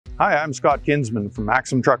Hi, I'm Scott Kinsman from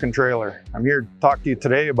Maxim Truck and Trailer. I'm here to talk to you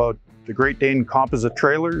today about the Great Dane composite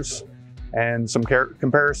trailers and some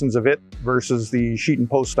comparisons of it versus the sheet and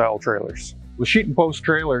post style trailers. With sheet and post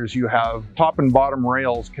trailers, you have top and bottom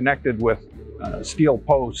rails connected with steel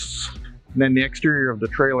posts, and then the exterior of the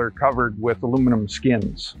trailer covered with aluminum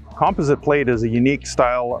skins. Composite plate is a unique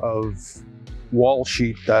style of wall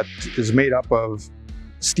sheet that is made up of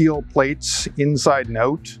steel plates inside and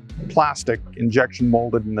out, plastic injection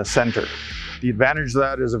molded in the center. The advantage of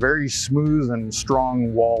that is a very smooth and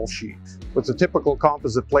strong wall sheet. With a typical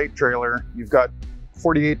composite plate trailer, you've got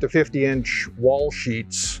 48 to 50 inch wall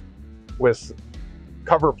sheets with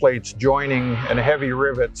cover plates joining and heavy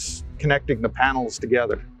rivets connecting the panels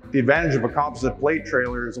together. The advantage of a composite plate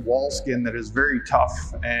trailer is a wall skin that is very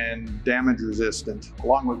tough and damage resistant,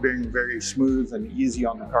 along with being very smooth and easy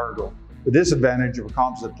on the cargo. The disadvantage of a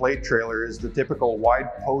composite plate trailer is the typical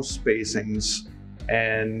wide post spacings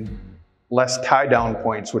and less tie-down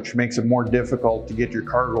points, which makes it more difficult to get your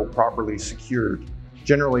cargo properly secured.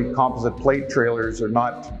 Generally, composite plate trailers are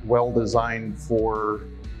not well designed for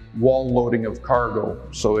wall loading of cargo.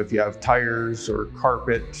 So if you have tires or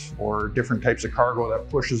carpet or different types of cargo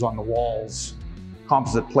that pushes on the walls,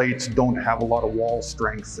 composite plates don't have a lot of wall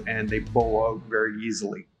strength and they bow out very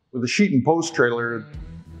easily. With a sheet and post trailer,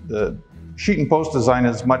 the sheet and post design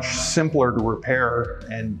is much simpler to repair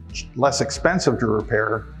and less expensive to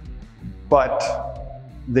repair, but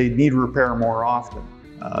they need repair more often.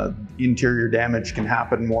 Interior damage can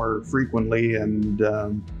happen more frequently and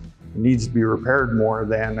it needs to be repaired more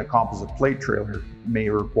than a composite plate trailer may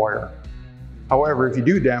require. However, if you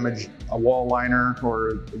do damage a wall liner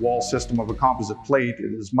or the wall system of a composite plate,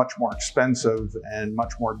 it is much more expensive and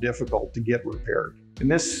much more difficult to get repaired. In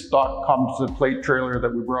this stock composite plate trailer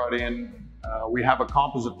that we brought in, we have a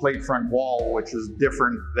composite plate front wall, which is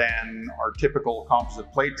different than our typical composite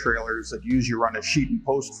plate trailers that usually run a sheet and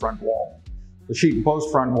post front wall. The sheet and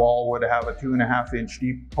post front wall would have a 2.5 inch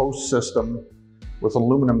deep post system with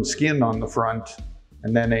aluminum skin on the front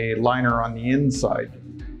and then a liner on the inside.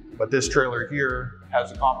 But this trailer here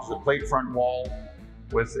has a composite plate front wall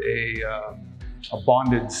with a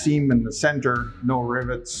bonded seam in the center, no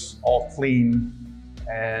rivets, all clean,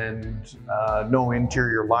 and no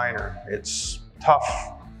interior liner. It's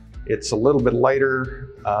tough, it's a little bit lighter,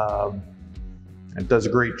 and does a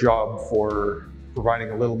great job for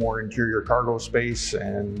providing a little more interior cargo space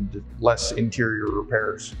and less interior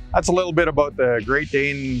repairs. That's a little bit about the Great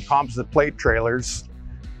Dane composite plate trailers.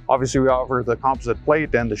 Obviously, we offer the composite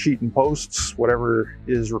plate and the sheet and posts, whatever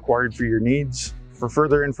is required for your needs. For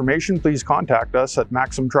further information, please contact us at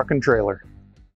Maxim Truck and Trailer.